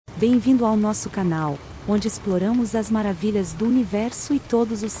Bem-vindo ao nosso canal, onde exploramos as maravilhas do universo e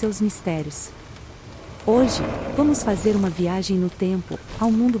todos os seus mistérios. Hoje, vamos fazer uma viagem no tempo,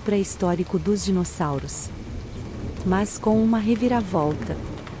 ao mundo pré-histórico dos dinossauros. Mas com uma reviravolta.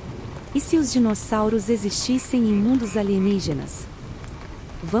 E se os dinossauros existissem em mundos alienígenas?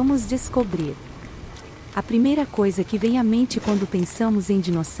 Vamos descobrir. A primeira coisa que vem à mente quando pensamos em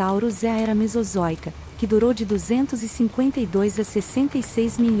dinossauros é a era Mesozoica, que durou de 252 a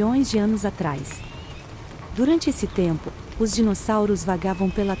 66 milhões de anos atrás. Durante esse tempo, os dinossauros vagavam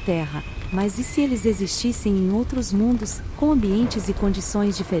pela Terra, mas e se eles existissem em outros mundos, com ambientes e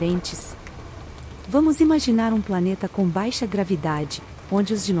condições diferentes? Vamos imaginar um planeta com baixa gravidade,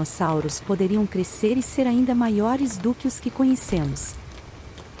 onde os dinossauros poderiam crescer e ser ainda maiores do que os que conhecemos.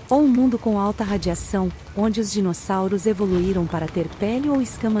 Ou um mundo com alta radiação, onde os dinossauros evoluíram para ter pele ou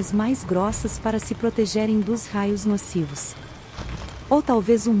escamas mais grossas para se protegerem dos raios nocivos. Ou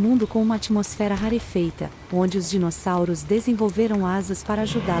talvez um mundo com uma atmosfera rarefeita, onde os dinossauros desenvolveram asas para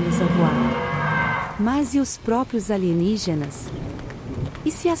ajudá-los a voar. Mas e os próprios alienígenas?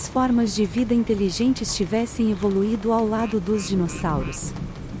 E se as formas de vida inteligentes tivessem evoluído ao lado dos dinossauros?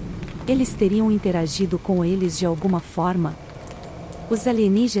 Eles teriam interagido com eles de alguma forma? Os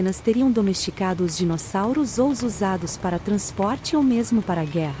alienígenas teriam domesticado os dinossauros ou os usados para transporte ou mesmo para a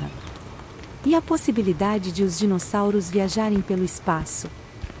guerra? E a possibilidade de os dinossauros viajarem pelo espaço?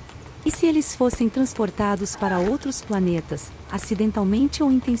 E se eles fossem transportados para outros planetas, acidentalmente ou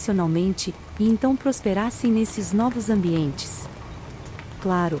intencionalmente, e então prosperassem nesses novos ambientes?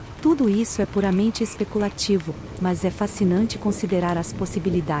 Claro, tudo isso é puramente especulativo, mas é fascinante considerar as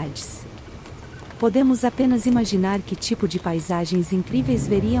possibilidades. Podemos apenas imaginar que tipo de paisagens incríveis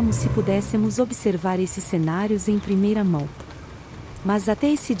veríamos se pudéssemos observar esses cenários em primeira mão. Mas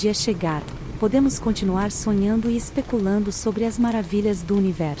até esse dia chegar, podemos continuar sonhando e especulando sobre as maravilhas do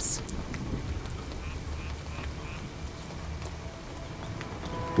universo.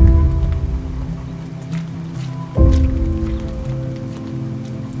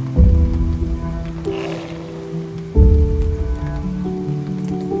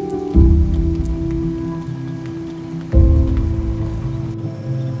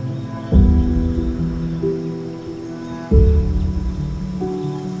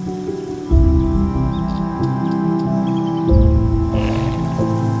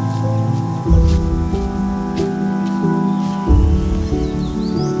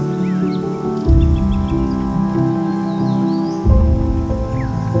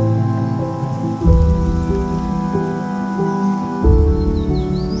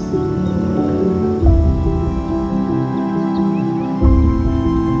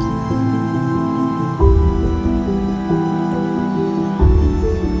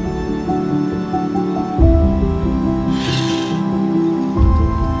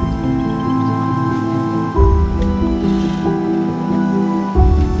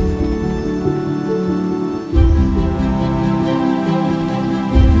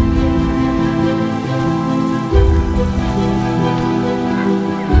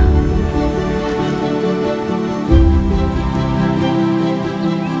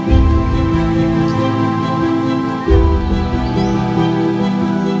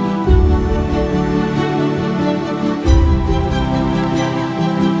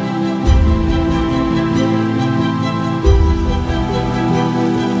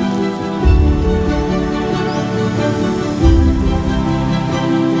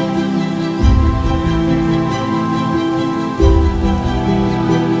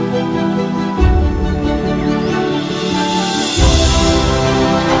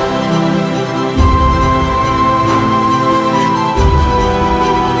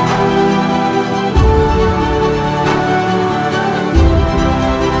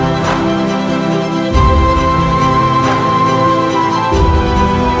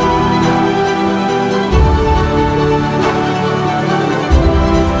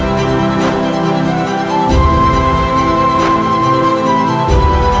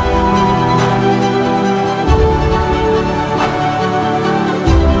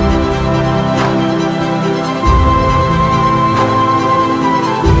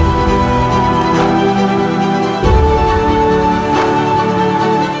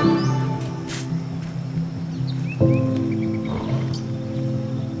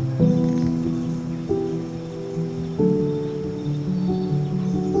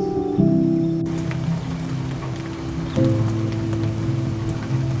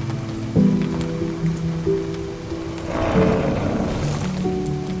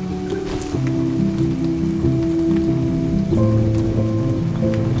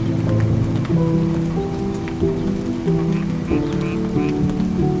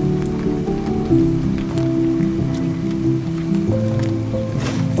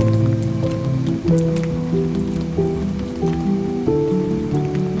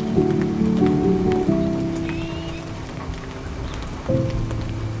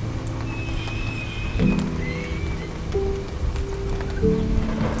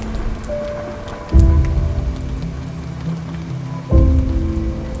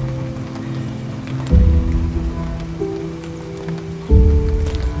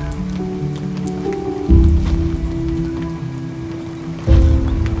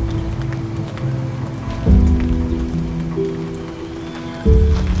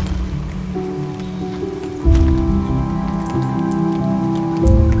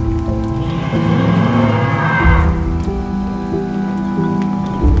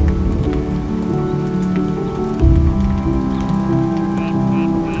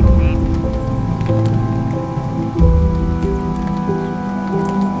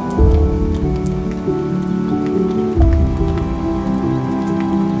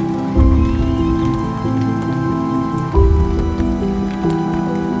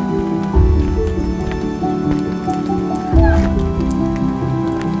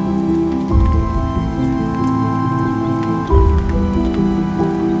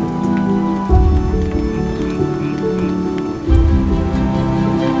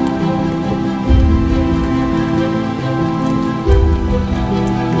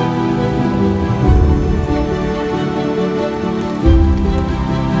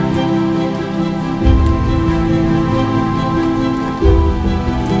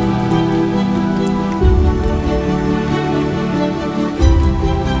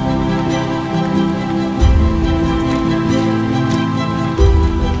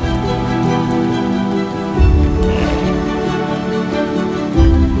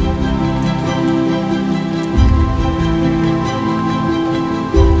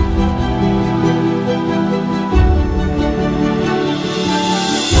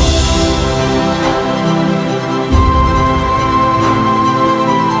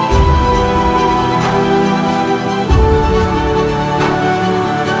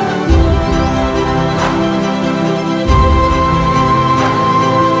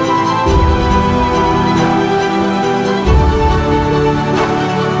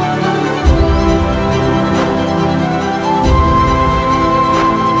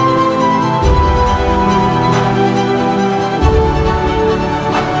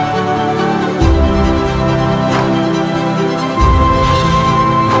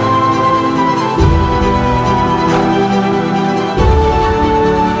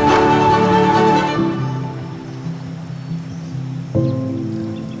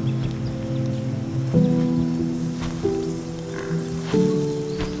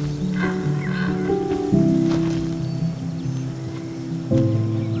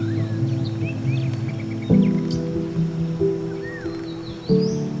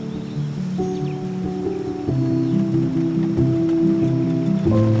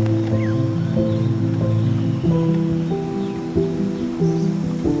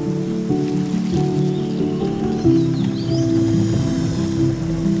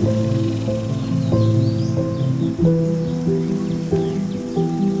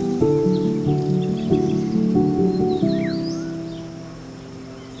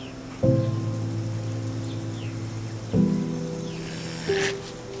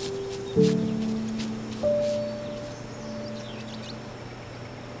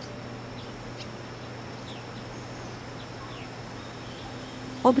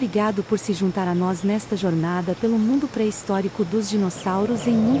 Obrigado por se juntar a nós nesta jornada pelo mundo pré-histórico dos dinossauros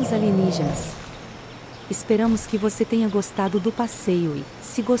em mundos alienígenas. Esperamos que você tenha gostado do passeio e,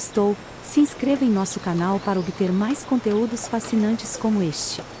 se gostou, se inscreva em nosso canal para obter mais conteúdos fascinantes como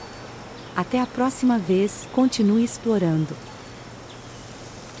este. Até a próxima vez, continue explorando.